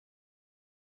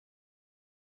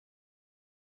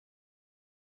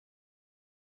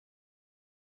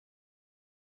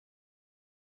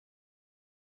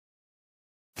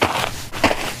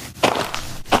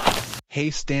Hey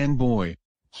Stan boy.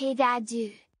 Hey Dad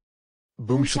dude.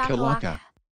 Boom shakalaka.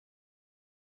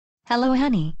 Hello,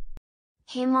 honey.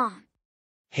 Hey Mom.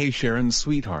 Hey Sharon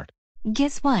sweetheart.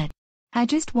 Guess what? I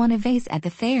just won a vase at the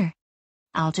fair.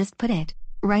 I'll just put it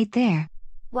right there.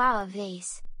 Wow, a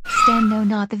vase. Stan, no,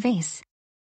 not the vase.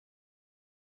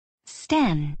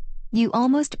 Stan, you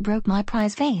almost broke my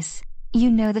prize vase.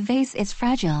 You know the vase is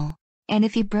fragile. And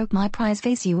if you broke my prize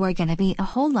vase, you are gonna be a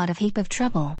whole lot of heap of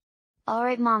trouble.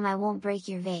 Alright Mom, I won't break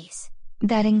your vase.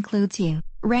 That includes you,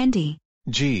 Randy.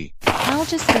 Gee. I'll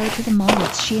just go to the mall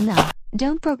with Sheila.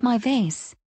 Don't broke my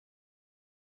vase.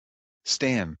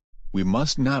 Stan, we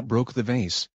must not broke the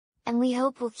vase. And we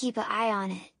hope we'll keep an eye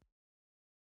on it.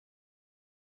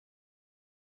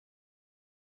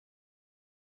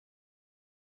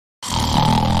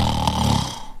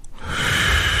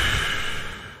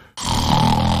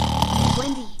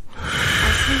 Wendy.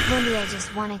 Oh sweet Wendy, I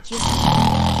just wanna kiss you.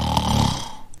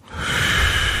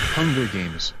 Hunger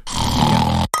Games.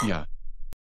 Yeah.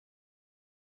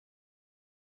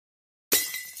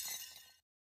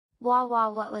 Wah wah,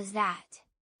 what was that?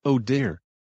 Oh dear.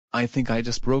 I think I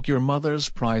just broke your mother's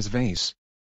prize vase.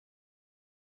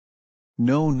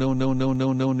 No,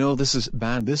 this is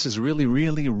bad. This is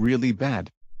really bad.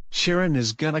 Sharon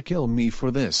is gonna kill me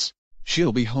for this.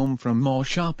 She'll be home from mall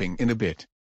shopping in a bit.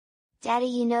 Daddy,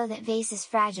 you know that vase is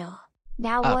fragile.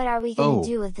 Now what are we gonna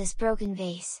do with this broken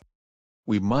vase?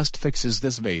 We must fix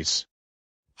this vase.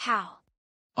 How?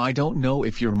 I don't know.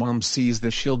 If your mom sees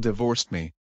this, she'll divorce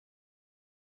me.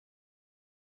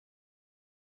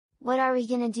 What are we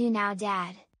gonna do now,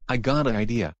 Dad? I got an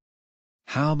idea.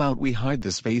 How about we hide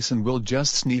this vase and we'll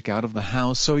just sneak out of the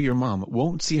house so your mom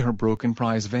won't see her broken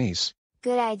prize vase.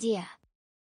 Good idea.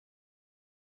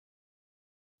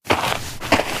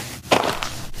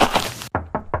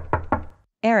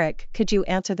 Eric, could you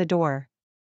answer the door?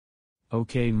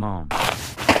 Okay, Mom.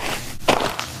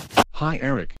 Hi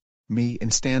Eric. Me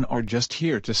and Stan are just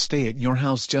here to stay at your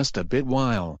house just a bit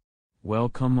while. Well,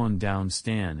 come on down,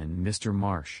 Stan and Mr.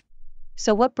 Marsh.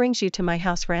 So what brings you to my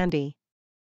house, Randy?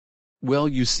 Well,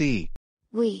 you see.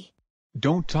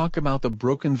 Don't talk about the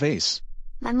broken vase.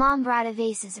 My mom brought a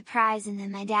vase as a prize and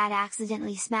then my dad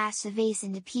accidentally smashed the vase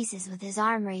into pieces with his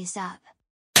arm raised up.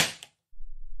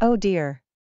 Oh dear.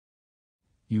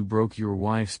 You broke your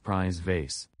wife's prize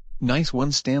vase. Nice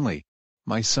one, Stanley.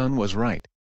 My son was right.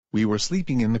 We were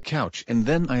sleeping in the couch and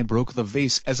then I broke the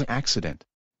vase as an accident.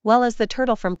 Well, as the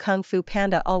turtle from Kung Fu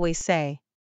Panda always say,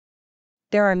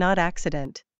 there are not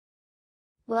accident.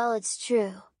 Well, it's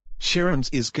true. Sharon's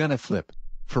is gonna flip.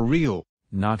 For real.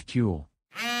 Not cool.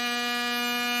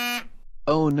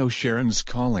 Oh no, Sharon's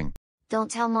calling. Don't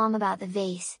tell Mom about the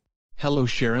vase. Hello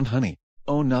Sharon honey.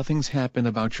 Oh, nothing's happened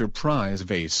about your prize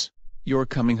vase. You're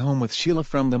coming home with Sheila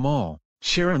from the mall.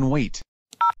 Sharon, wait.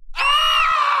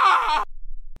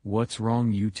 What's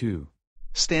wrong, you two?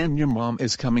 Stan, your mom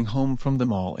is coming home from the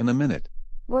mall in a minute.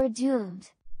 We're doomed.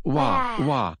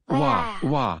 Wah.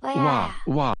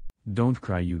 Don't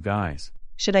cry, you guys.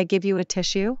 Should I give you a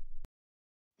tissue?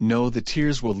 No, the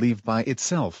tears will leave by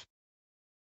itself.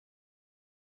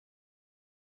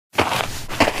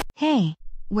 Hey,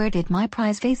 where did my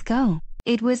prize vase go?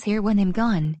 It was here when I'm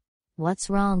gone. What's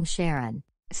wrong, Sharon?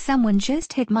 Someone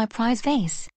just hit my prize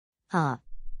vase. Huh?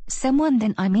 Someone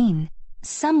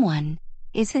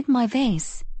is hit my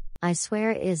vase. I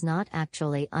swear it is not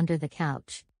actually under the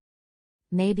couch.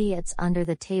 Maybe it's under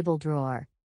the table drawer.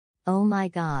 Oh my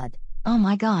god. Oh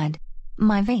my god.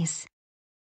 My vase.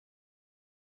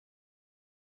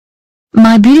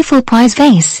 My beautiful prize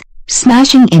vase,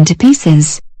 smashing into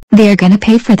pieces. They're gonna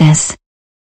pay for this.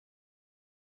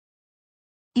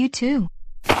 You too.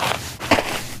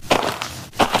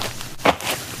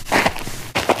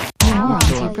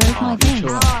 You broke my vase.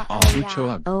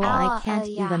 Oh, I can't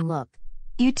even look.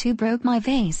 You two broke my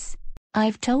vase.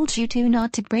 I've told you two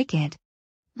not to break it.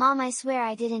 Mom, I swear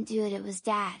I didn't do it, it was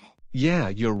Dad. Yeah,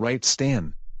 you're right,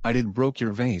 Stan. I did broke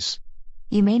your vase.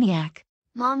 You maniac.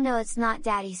 Mom, no, it's not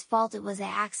Daddy's fault, it was an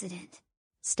accident.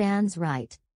 Stan's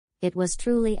right. It was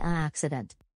truly an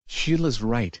accident. Sheila's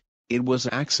right. It was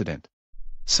an accident.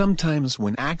 Sometimes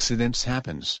when accidents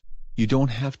happens, you don't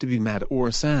have to be mad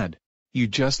or sad. You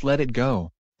just let it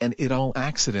go, and all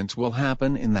accidents will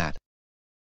happen in that.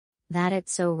 That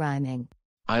it's so rhyming.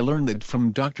 I learned it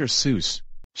from Dr. Seuss.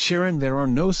 Sharon, there are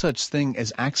no such thing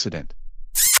as accident.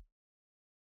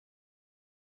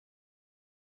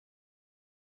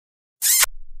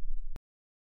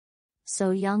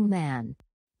 So young man,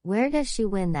 where does she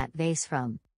win that vase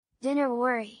from? Dinner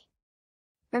worry.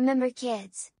 Remember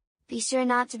kids, be sure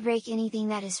not to break anything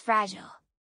that is fragile.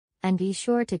 And be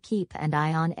sure to keep an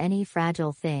eye on any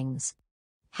fragile things.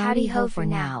 Howdy ho for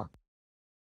now.